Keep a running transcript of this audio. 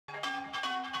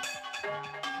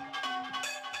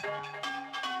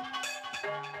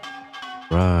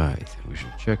Right, we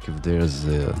should check if there's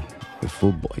a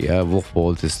football. Yeah,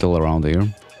 Wolfbolt is still around here.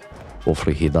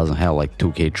 Hopefully he doesn't have like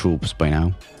 2k troops by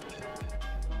now.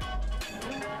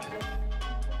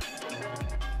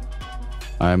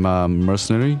 I'm a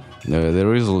mercenary.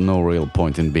 There is no real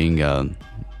point in being a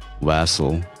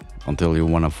vassal until you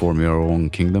want to form your own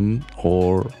kingdom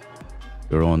or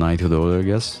your own knighthood order, I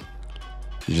guess.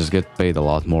 You just get paid a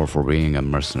lot more for being a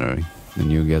mercenary than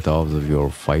you get out of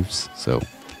your fiefs, so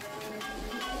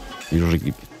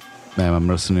usually I'm a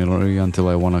mercenary until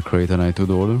I want to create a knighthood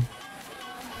order.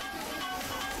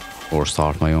 Or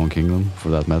start my own kingdom, for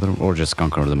that matter, or just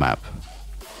conquer the map.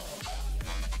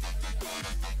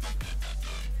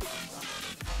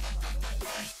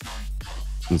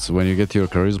 And so when you get your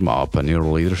charisma up and your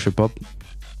leadership up,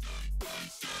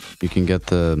 you can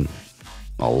get a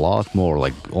lot more,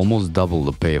 like almost double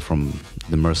the pay from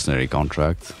the mercenary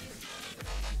contract.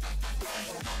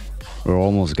 We're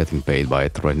almost getting paid by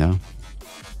it right now.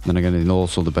 Then again, it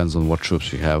also depends on what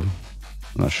troops you have.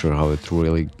 I'm not sure how it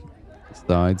really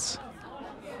decides.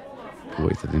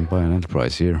 Wait, I didn't buy an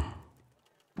enterprise here.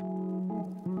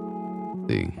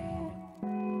 The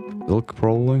silk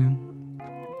probably.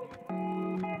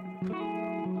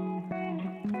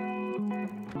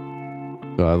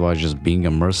 So otherwise, just being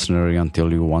a mercenary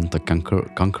until you want to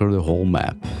conquer the whole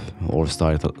map, or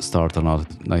start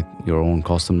your own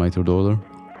custom knighthood order.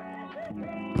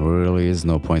 There really is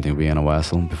no point in being a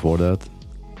vassal before that.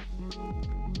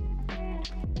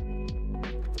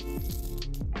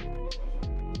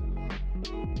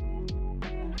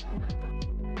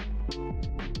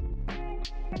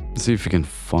 Let's see if we can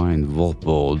find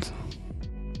Wolfbold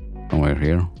somewhere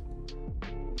here.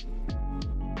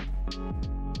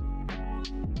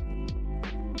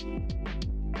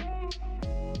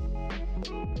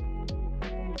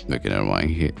 Okay, never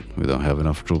mind. We don't have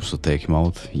enough troops to take him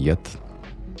out yet.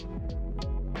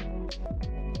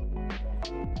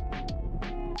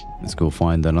 Let's go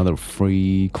find another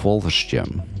free Qualtish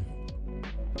gem.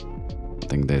 I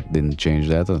think they didn't change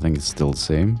that. I think it's still the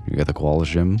same. You get a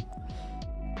Qualtish gem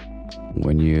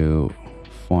when you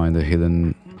find a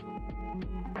hidden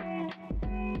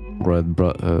Red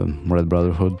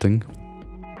Brotherhood thing.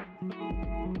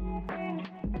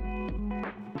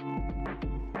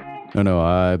 No,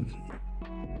 I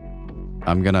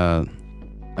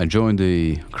joined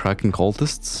the Kraken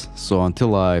cultists, so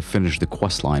until I finish the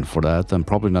quest line for that, I'm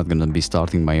probably not gonna be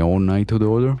starting my own knighthood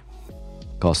order,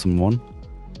 custom one.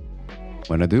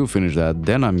 When I do finish that,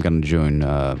 then I'm gonna join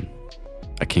a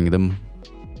kingdom.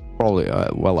 Probably,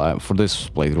 for this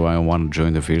playthrough, I want to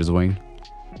join the Fierce Wing.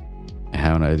 I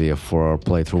have an idea for our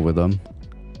playthrough with them,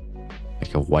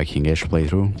 like a Vikingish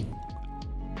playthrough.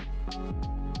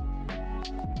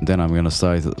 Then I'm gonna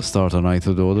start a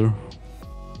knighthood order.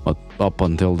 But up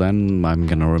until then, I'm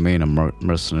gonna remain a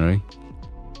mercenary.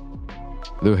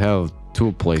 I do have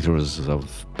 2 playthroughs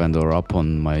of Pendor up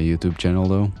on my YouTube channel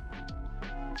though.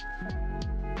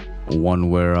 One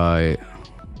where I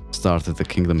started the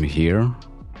kingdom here.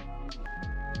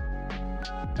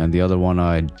 And the other one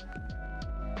I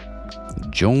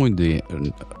joined the...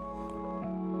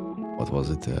 what was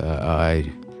it?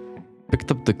 I picked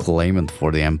up the claimant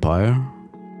for the Empire.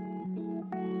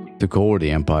 Took over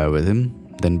the Empire with him.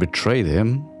 Then betrayed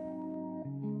him,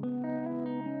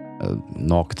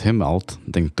 knocked him out,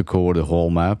 then took over the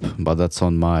whole map, but that's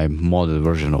on my modded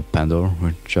version of Pendor,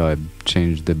 which I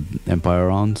changed the Empire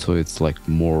on, so it's like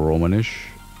more Romanish.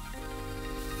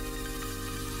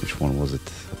 Which one was it?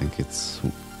 I think it's...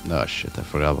 oh shit, I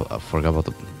forgot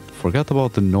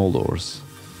about the Noldors.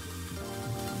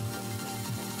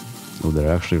 So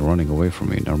they're actually running away from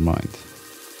me, never mind.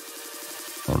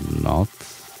 Or not.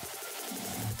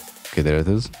 Okay, there it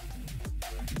is.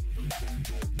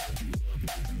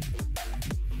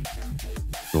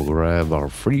 We'll grab our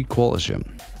free Qualtish gem.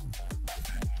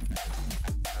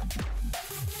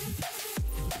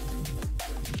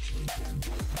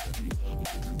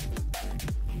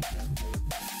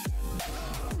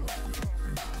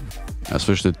 I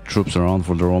switched the troops around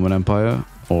for the Roman Empire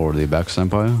or the Bax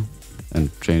Empire and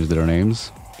changed their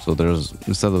names. So there's,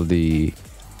 instead of the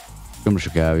skirmish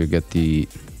cav, you get the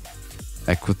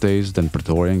Equites, then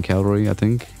Praetorian Cavalry, I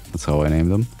think. That's how I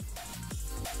named them.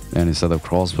 And instead of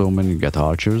crossbowmen, you get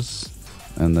archers.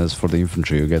 And as for the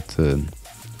infantry, you get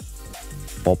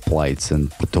hoplites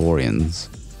and Praetorians.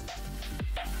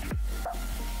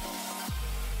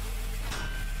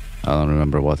 I don't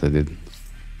remember what I did.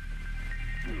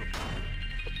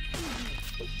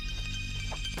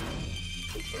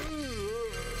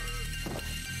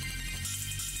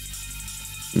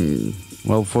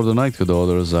 Well, for the knighthood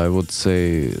orders, I would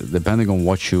say, depending on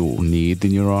what you need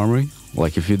in your army,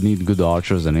 Like if you need good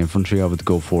archers and infantry, I would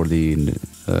go for the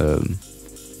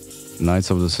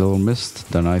Knights of the Silver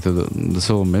Mist, the Knight of the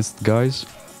Silver Mist guys.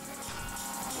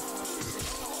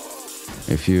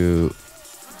 If you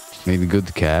need a good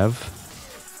cav,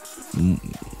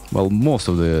 well, most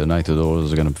of the Knight of the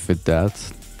Orders are gonna fit that.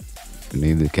 You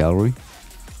need the cavalry.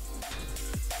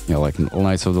 Yeah, like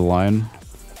Knights of the Lion.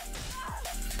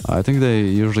 I think they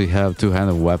usually have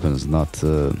two-handed weapons, not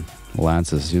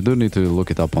lances. You do need to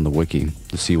look it up on the wiki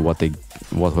to see what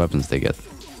weapons they get,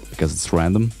 because it's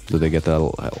random. Do they get a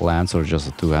lance or just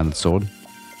a two-handed sword?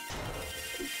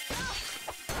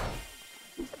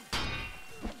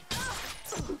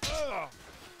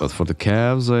 But for the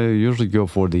calves, I usually go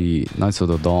for the Knights of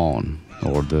the Dawn,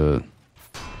 or the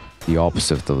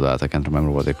opposite of that. I can't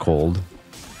remember what they're called.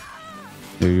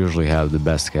 They usually have the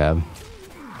best cab.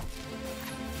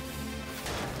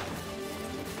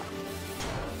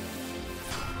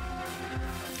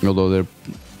 Although they're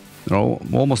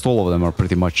almost all of them are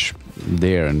pretty much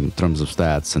there in terms of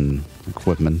stats and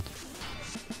equipment.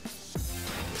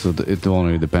 So it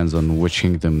only depends on which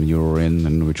kingdom you're in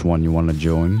and which one you want to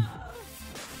join.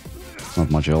 Not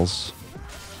much else.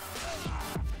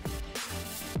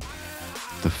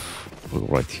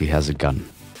 Right, he has a gun.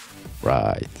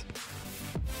 Right.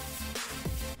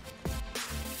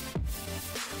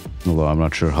 Although I'm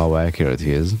not sure how accurate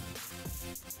he is.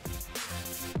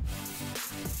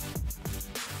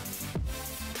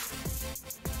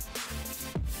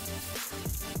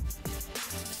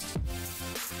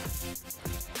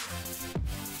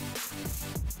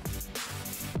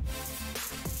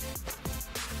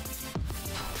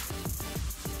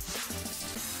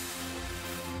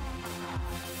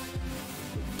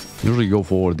 Usually go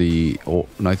for the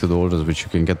Knight of the Orders, which you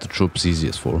can get the troops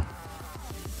easiest for.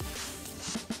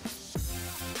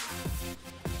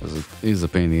 Because it is a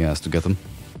pain in the ass to get them.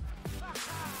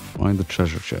 Find the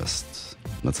treasure chest.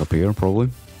 That's up here, probably.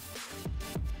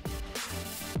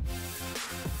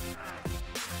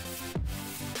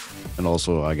 And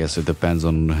also, I guess it depends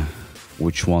on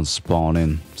which ones spawn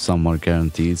in. Some are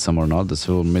guaranteed, some are not. The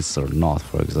silver mists are not,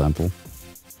 for example.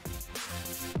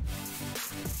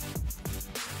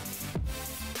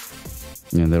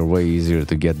 And they're way easier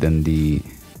to get than the...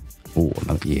 Oh,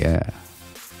 yeah.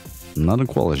 Another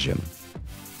quality gem.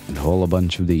 And a whole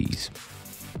bunch of these.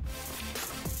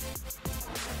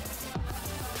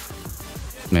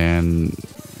 And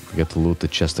we get to loot the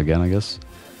chest again, I guess.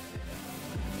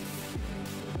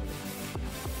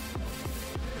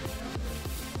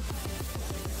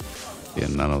 Yeah,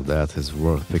 none of that is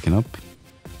worth picking up.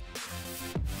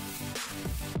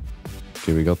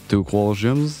 Okay, we got 2 quality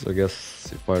gems. I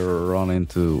guess if I run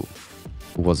into,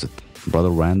 who was it?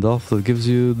 Brother Randolph, that gives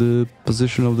you the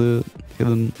position of the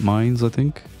hidden mines, I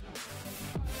think.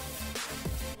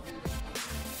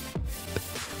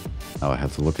 Now I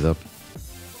have to look it up.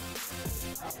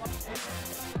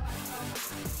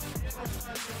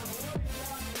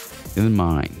 Hidden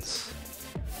mines.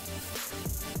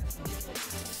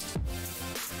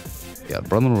 Yeah,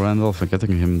 Brother Randolph, I'm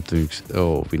getting him to...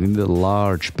 Oh, we need a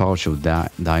large pouch of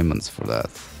diamonds for that.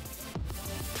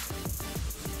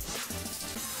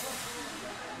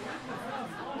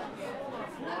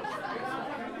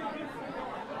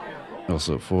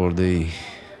 Also for the...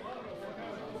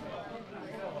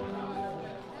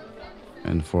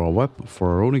 And for a weapon,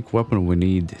 for a runic weapon, we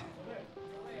need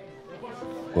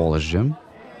Wallace gem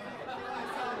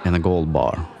and a gold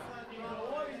bar.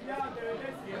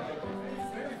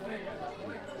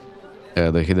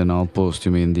 The hidden outpost,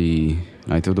 you mean the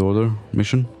Knight of the Order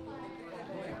mission?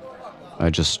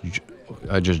 I just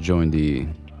joined the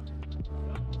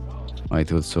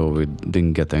Knighthood, so we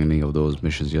didn't get any of those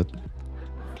missions yet.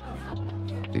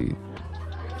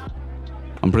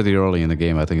 I'm pretty early in the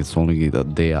game. I think it's only the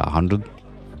day 100.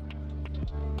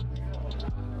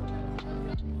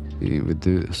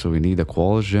 So we need a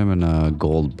quality gem and a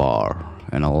gold bar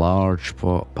and a large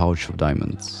pouch of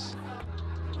diamonds.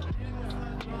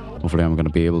 Hopefully I'm gonna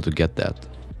be able to get that.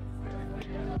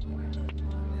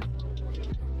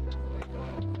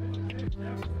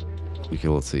 Okay,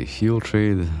 let's see. Heal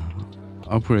trade.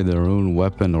 Upgrade their own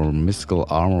weapon or mystical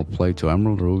armor plate to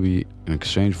emerald ruby in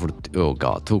exchange for... Oh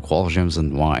god, 2 quality gems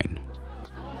and wine.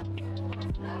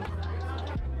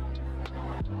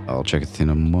 I'll check it in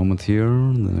a moment here.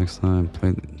 The next time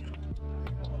plate...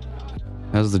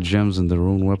 As the gems in their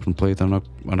own weapon plate are not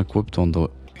unequipped on the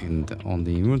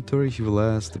inventory, he will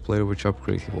ask the player which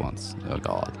upgrade he wants. Oh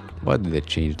god, why did they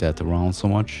change that around so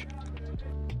much?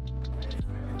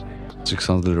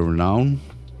 600 renown,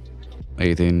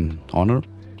 18 honor,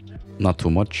 not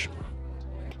too much.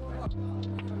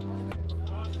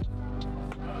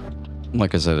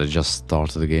 Like I said, I just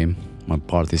started the game. My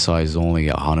party size is only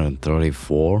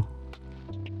 134.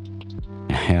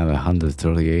 I have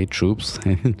 138 troops.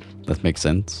 That makes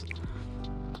sense.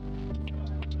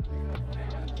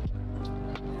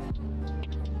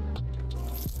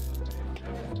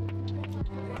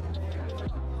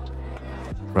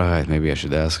 Right, maybe I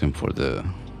should ask him for the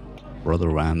Brother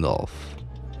Randolph.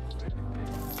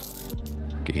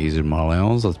 Okay, he's in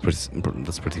Marleons.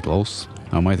 That's pretty close.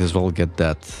 I might as well get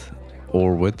that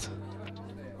Orwit.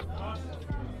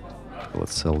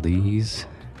 Let's sell these.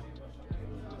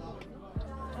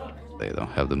 They don't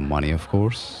have the money, of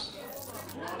course.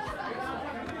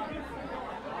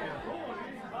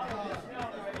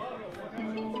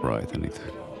 Right, I need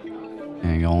to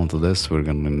hang on to this. We're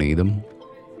gonna need them.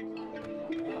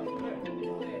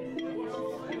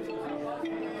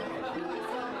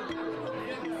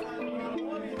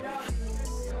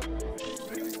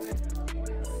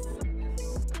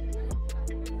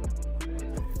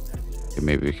 Okay,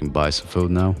 maybe we can buy some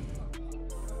food now.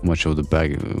 How much of the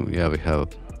bag? Yeah, we have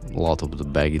a lot of the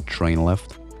baggage train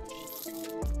left.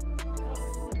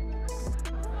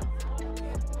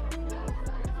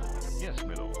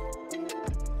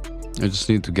 I just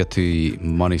need to get the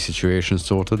money situation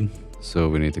sorted. So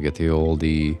we need to get all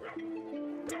the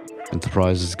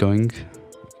enterprises going.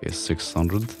 Okay,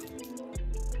 600.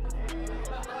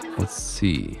 Let's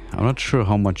see. I'm not sure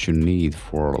how much you need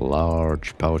for a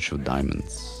large pouch of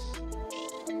diamonds.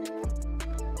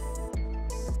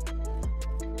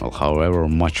 Well, however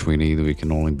much we need, we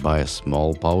can only buy a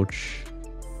small pouch,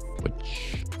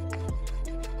 which...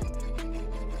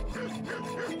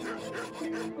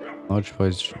 Large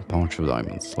pouch of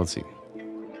diamonds. Let's see.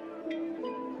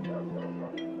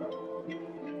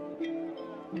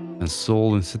 And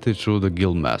sold in city through the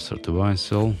guildmaster. To buy and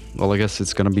sell. Well, I guess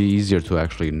it's gonna be easier to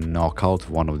actually knock out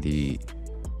one of the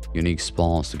unique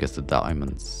spawns to get the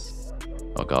diamonds.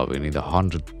 Oh god, we need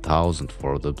 100,000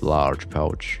 for the large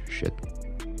pouch. Shit.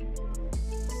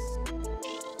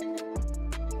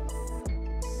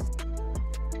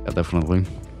 Yeah, definitely.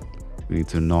 We need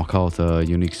to knock out a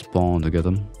unique spawn to get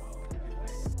them.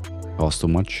 Cost too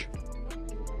much.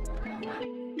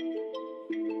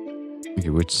 Okay,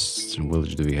 which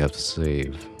village do we have to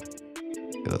save?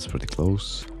 Okay, that's pretty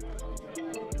close.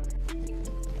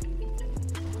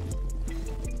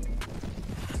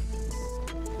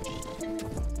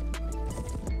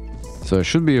 So I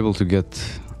should be able to get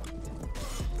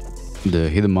the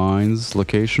hidden mines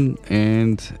location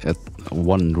and at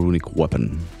one runic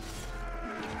weapon.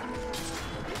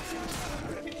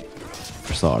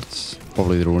 For starts.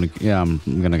 Probably the runic... Yeah, I'm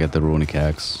gonna get the runic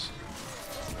axe.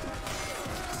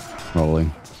 Probably.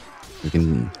 We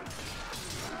can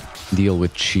deal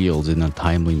with shields in a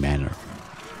timely manner.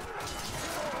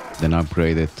 Then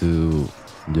upgrade it to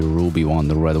the ruby one,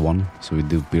 the red one, so we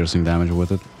do piercing damage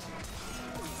with it.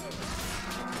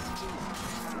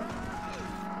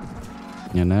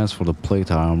 And as for the plate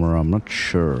armor, I'm not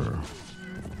sure.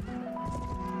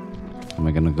 Am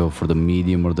I gonna go for the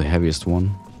medium or the heaviest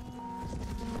one?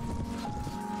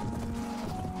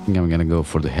 I think I'm gonna go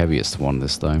for the heaviest one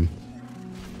this time.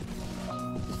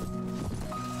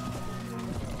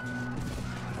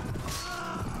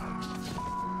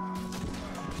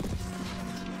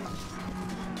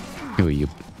 Oh, you...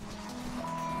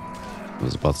 I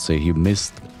was about to say he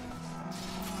missed.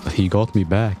 But he got me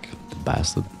back, the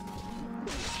bastard.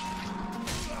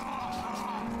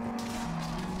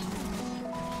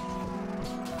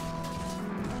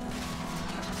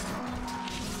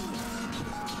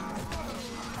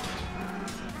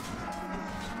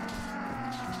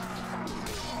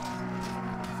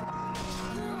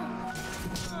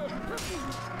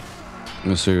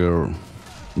 So you're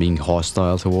being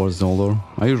hostile towards Noldor.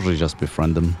 I usually just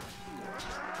befriend them.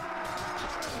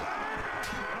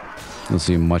 Don't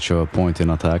see much of a point in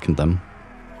attacking them.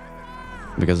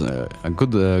 Because a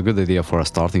good idea for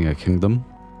starting a kingdom,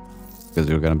 because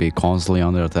you're gonna be constantly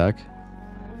under attack,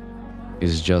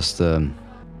 is just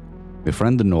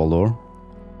befriend the Noldor.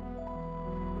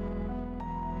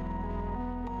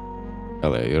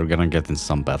 Well, you're gonna get in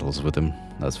some battles with him,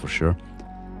 that's for sure.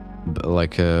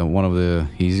 Like one of the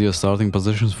easiest starting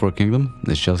positions for a kingdom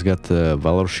is just get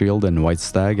Valor Shield and White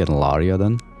Stag and Laria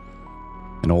then.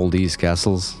 And all these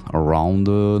castles around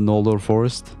the Noldor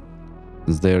Forest.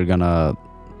 They're gonna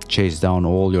chase down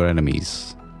all your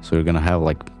enemies. So you're gonna have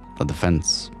like a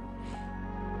defense.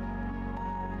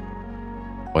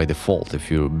 By default if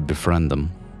you befriend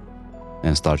them.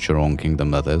 And start your own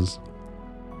kingdom, that is.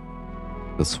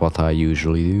 That's what I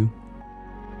usually do.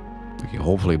 Okay,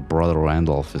 hopefully Brother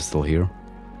Randolph is still here.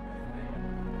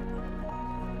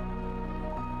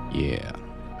 Yeah.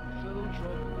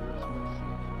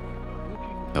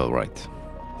 All right.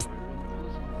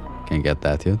 Can't get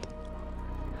that yet.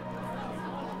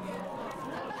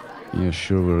 Yeah,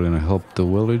 sure, we're gonna help the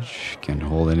village. Can't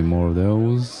hold any more of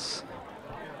those.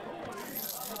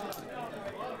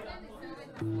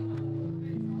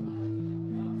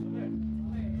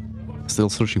 Still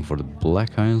searching for the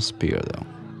black iron spear though.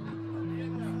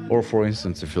 Or for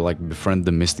instance, if you like befriend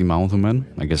the Misty Mountain Man,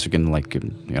 I guess you can like,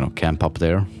 you know, camp up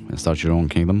there and start your own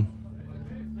kingdom.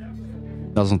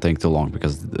 Doesn't take too long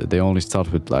because they only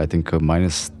start with, I think,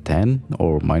 minus 10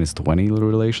 or minus 20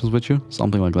 relations with you,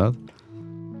 something like that.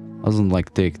 Doesn't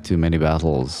like take too many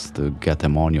battles to get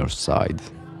them on your side,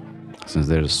 since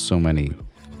there's so many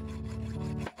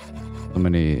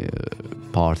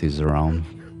parties around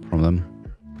from them.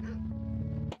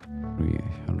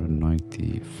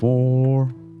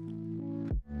 394.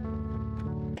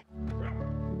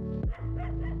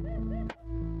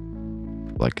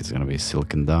 Like it's gonna be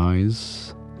silken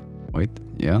dyes. Wait,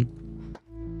 yeah.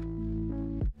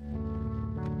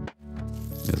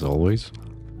 As always.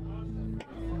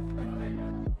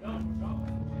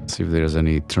 See if there's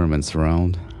any tournaments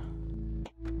around.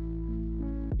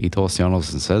 Itos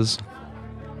Janosson says.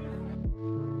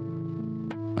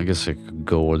 I guess I could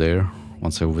go over there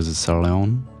once I visit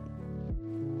Sarleon.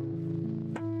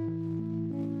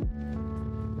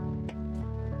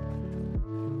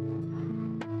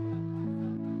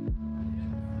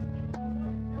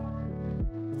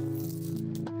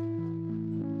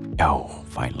 Oh,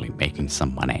 finally making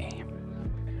some money.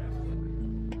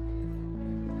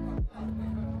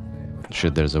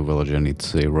 Shit, there's a village I need to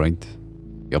say, right?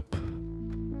 Yup.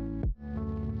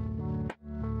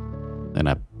 And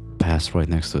I passed right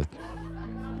next to it.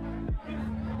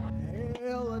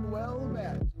 Hail and well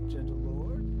met, gentle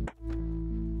lord.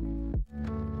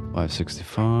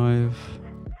 565.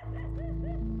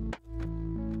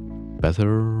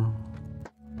 Better.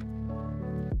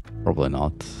 Probably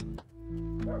not.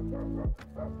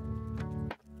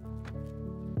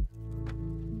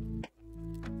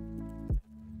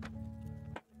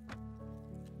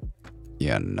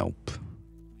 Yeah, nope.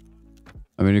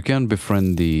 I mean, you can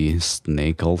befriend the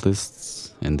snake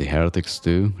cultists and the heretics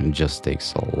too. It just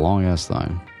takes a long ass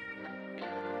time.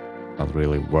 Not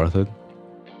really worth it.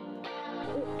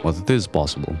 But it is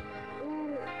possible.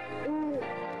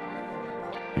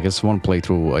 I guess one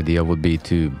playthrough idea would be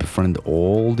to befriend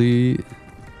all the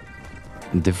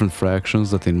different fractions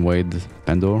that invade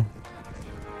Pendor.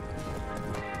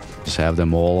 Just have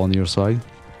them all on your side.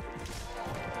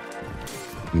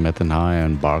 Metenhai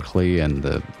and Barclay and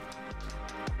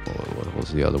what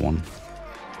was the other one?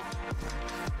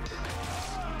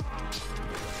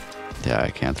 Yeah, I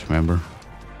can't remember.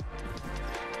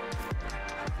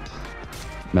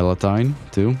 Melatine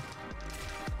too.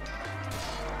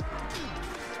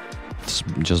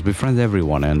 Just befriend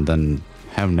everyone and then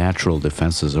have natural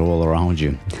defenses all around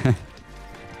you. I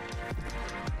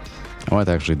might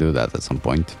actually do that at some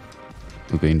point.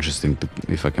 It would be interesting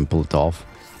if I can pull it off.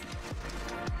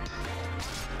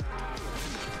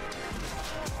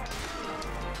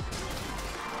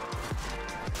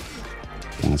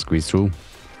 Squeeze through.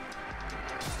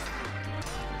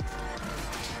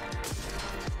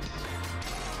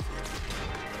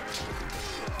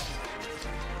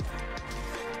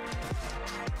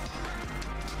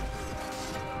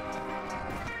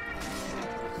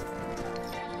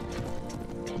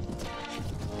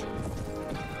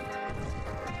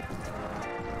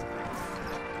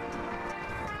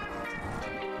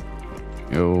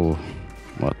 Yo,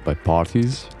 what, by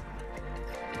parties?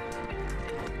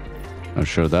 Not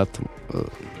sure that.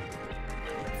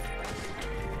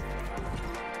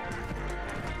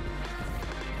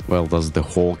 Well, does the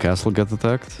whole castle get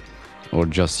attacked? Or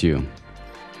just you?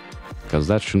 Because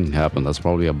that shouldn't happen, that's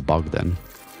probably a bug then.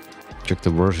 Check the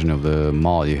version of the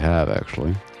mod you have,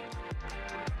 actually.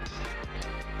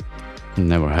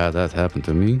 Never had that happen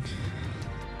to me.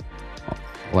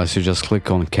 Unless you just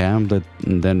click on cam that,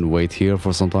 and then wait here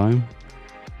for some time.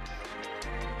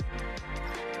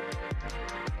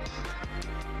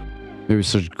 Maybe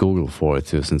search Google for it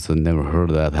too, since I never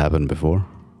heard that happen before.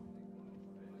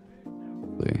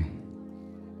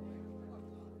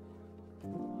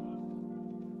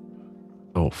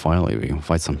 Oh, finally we can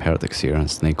fight some heretics here and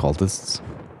snake cultists.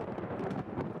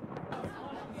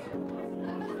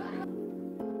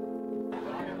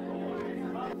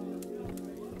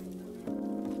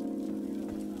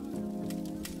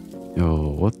 Yo,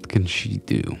 what can she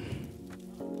do?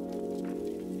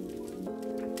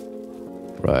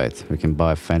 Right, we can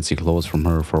buy fancy clothes from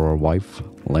her for our wife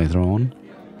later on.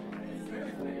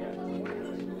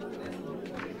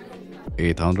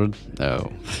 800?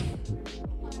 No.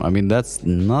 I mean, that's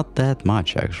not that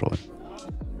much, actually.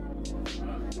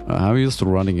 I'm used to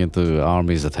running into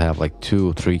armies that have like 2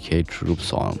 or 3k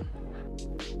troops on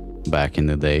back in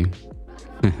the day.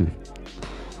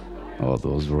 Oh,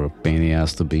 those were a pain in the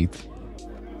ass to beat.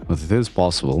 But it is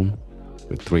possible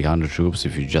with 300 troops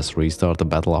if you just restart the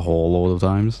battle a whole load of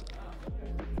times.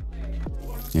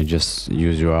 You just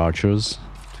use your archers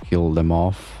to kill them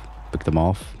off, pick them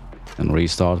off, and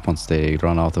restart once they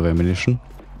run out of ammunition.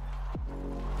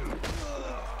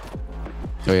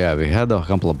 Oh yeah, we had a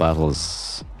couple of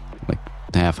battles like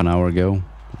half an hour ago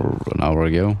or an hour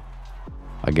ago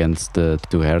against the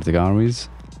 2 heretic armies.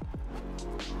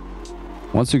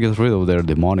 Once you get rid of their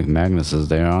demonic Magnuses,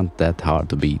 they aren't that hard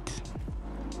to beat.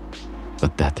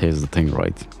 But that is the thing,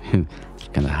 right? It's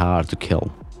kinda hard to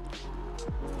kill.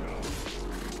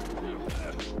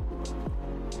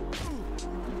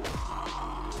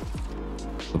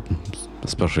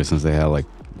 Especially since they had like,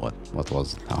 what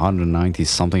was it, 190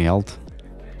 something health?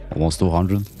 Almost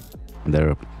 200. And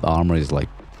their armor is like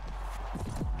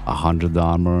 100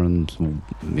 armor and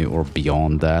or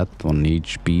beyond that on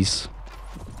each piece.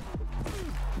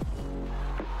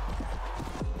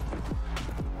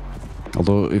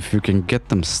 Although if you can get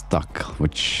them stuck,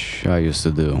 which I used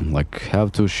to do, like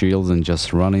have 2 shields and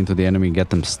just run into the enemy, get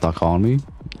them stuck on me,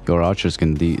 your archers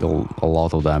can deal a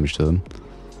lot of damage to them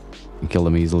and kill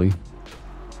them easily.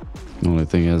 The only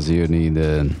thing is you need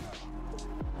a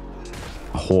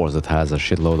horse that has a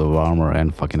shitload of armor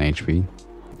and fucking HP,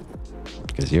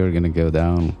 because you're gonna go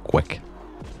down quick.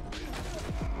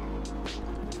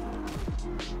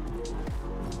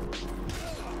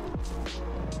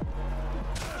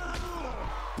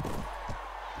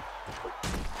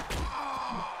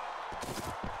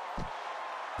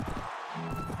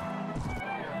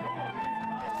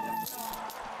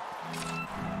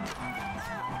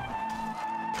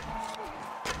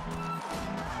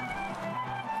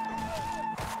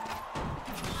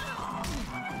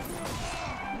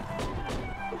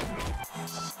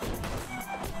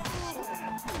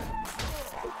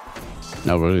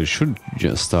 I really should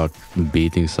just start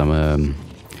beating some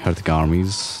heretic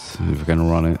armies if I can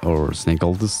run it, or snake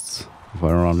cultists if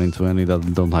I run into any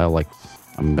that don't have like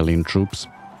a million troops,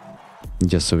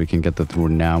 just so we can get that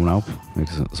renown up,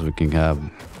 so we can have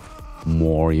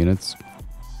more units.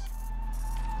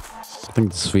 I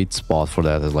think the sweet spot for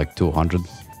that is like 200.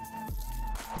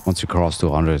 Once you cross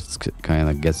 200, it kind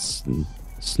of gets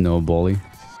snowbally.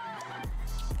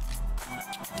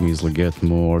 You easily get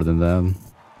more than that.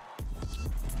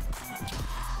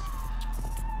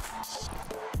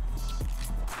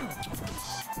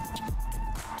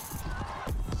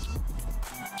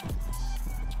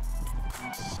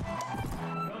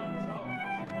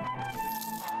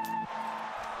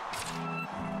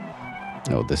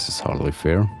 Oh, this is hardly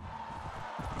fair.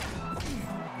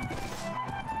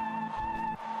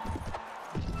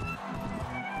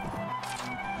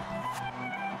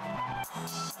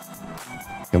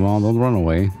 Come on, don't run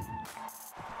away.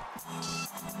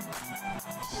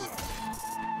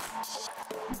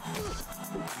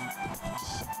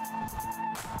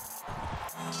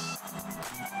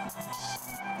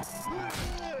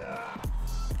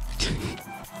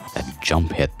 That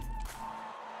jump hit.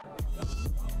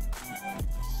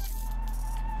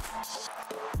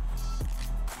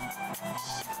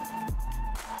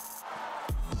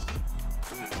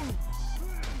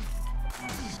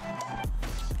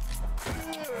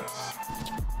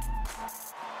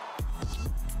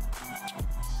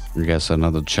 I guess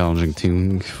another challenging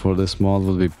thing for this mod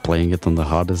would be playing it on the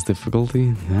hardest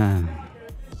difficulty. Yeah.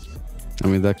 I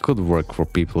mean, that could work for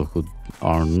people who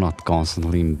are not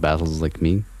constantly in battles like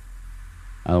me.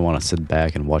 I don't want to sit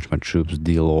back and watch my troops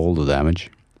deal all the damage.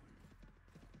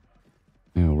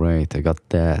 Alright, I got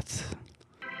that.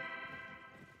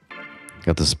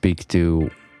 Got to speak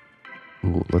to...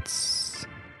 Ooh, let's...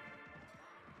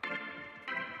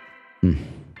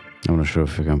 I'm not sure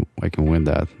if I can win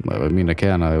that. I mean, I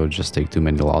can. I would just take too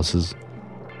many losses.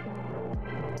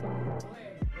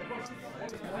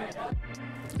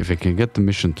 If I can get the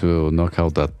mission to knock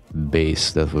out that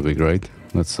base, that would be great.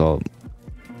 That's all.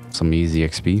 Some easy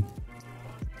XP.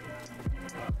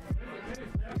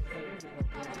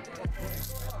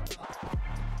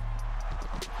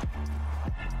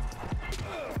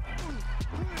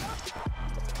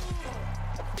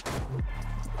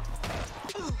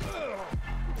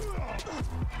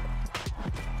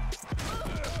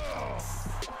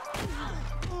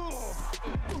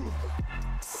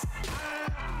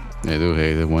 I do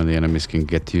hate it when the enemies can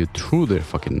get you through their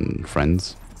fucking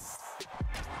friends.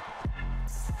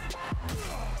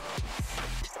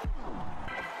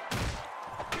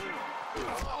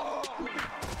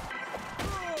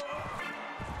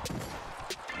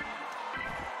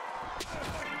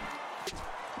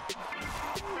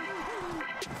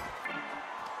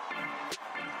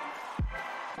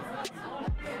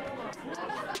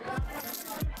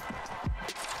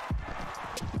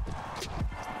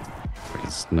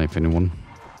 Knife anyone.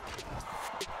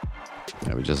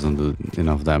 Yeah, we just don't do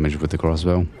enough damage with the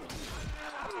crossbow.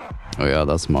 Oh yeah,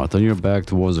 that's smart. Turn your back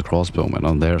towards the crossbowmen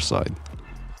on their side.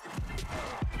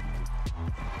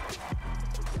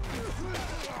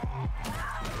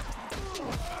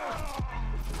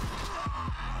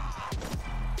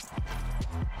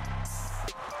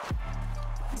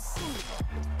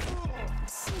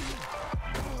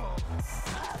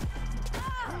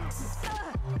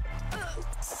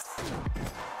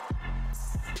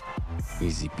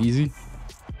 Easy peasy.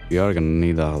 We are gonna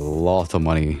need a lot of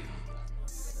money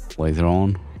later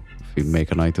on if we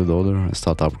make a Knight of the Order and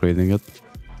start upgrading it.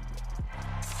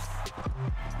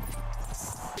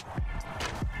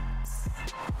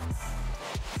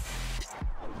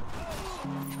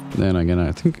 Then again,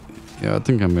 I think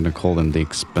I'm gonna call them the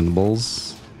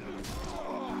Expendables.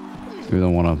 We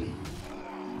don't wanna...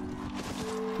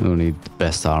 We don't need the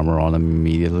best armor on them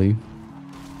immediately.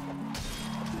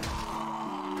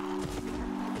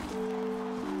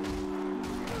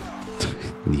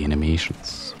 The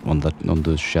animations on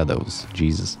the shadows,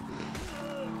 Jesus.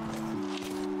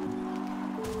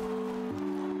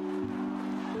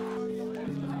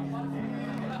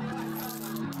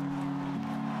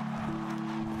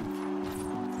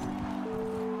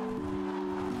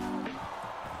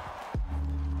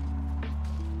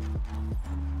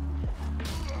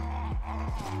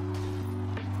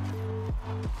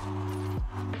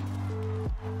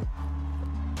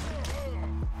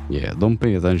 Yeah, don't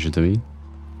pay attention to me.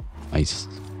 Nice.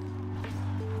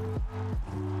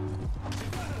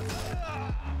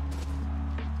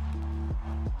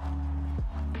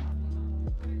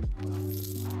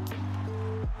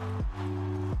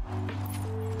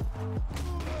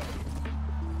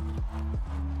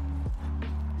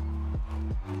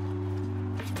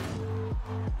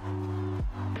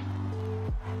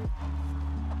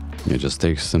 It just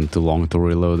takes them too long to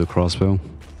reload the crossbow.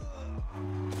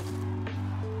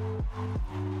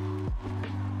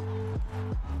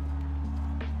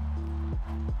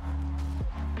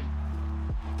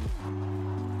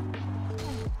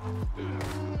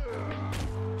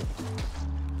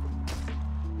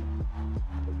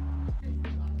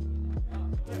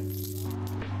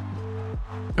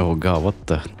 Oh god, what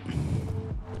the...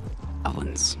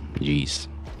 Allens, jeez.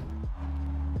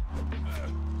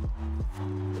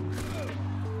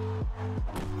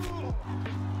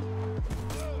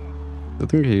 I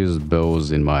think I used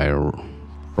bows in my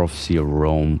Prophecy of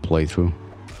Rome playthrough.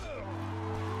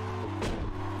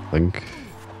 I think.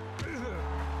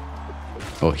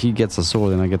 Oh, he gets a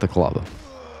sword and I get a club.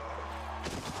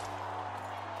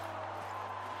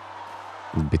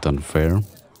 A bit unfair.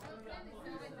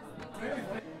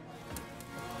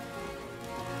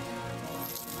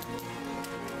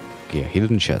 Yeah,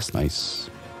 hidden chest, nice.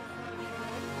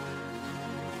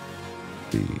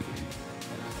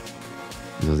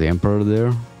 Is the Emperor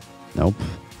there? Nope.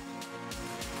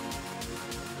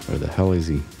 Where the hell is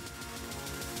he?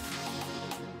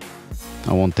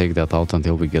 I won't take that out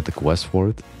until we get the quest for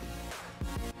it.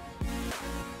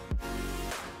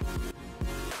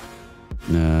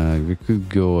 We could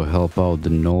go help out the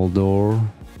Noldor.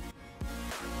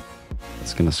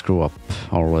 It's gonna screw up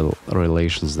our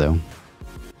relations though.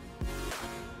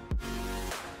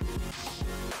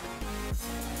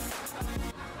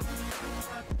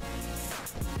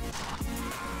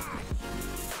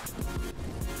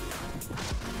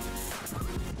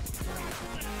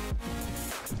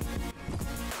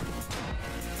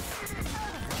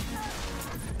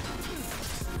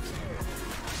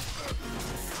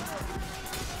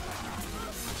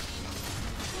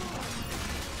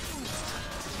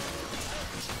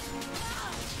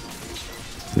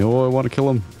 No, I want to kill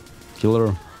him. Kill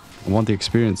her. I want the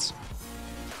experience.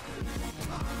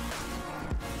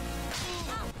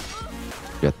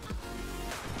 Shit.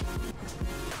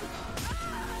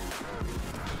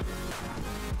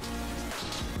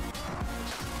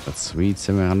 That's sweet,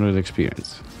 700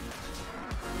 experience.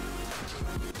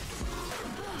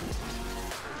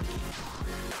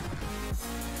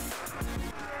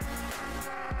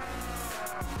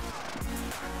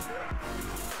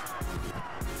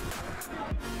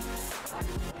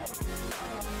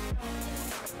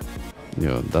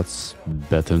 Yeah, that's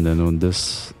better than on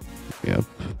this. Yep.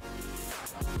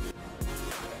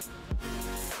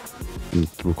 It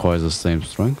requires the same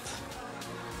strength.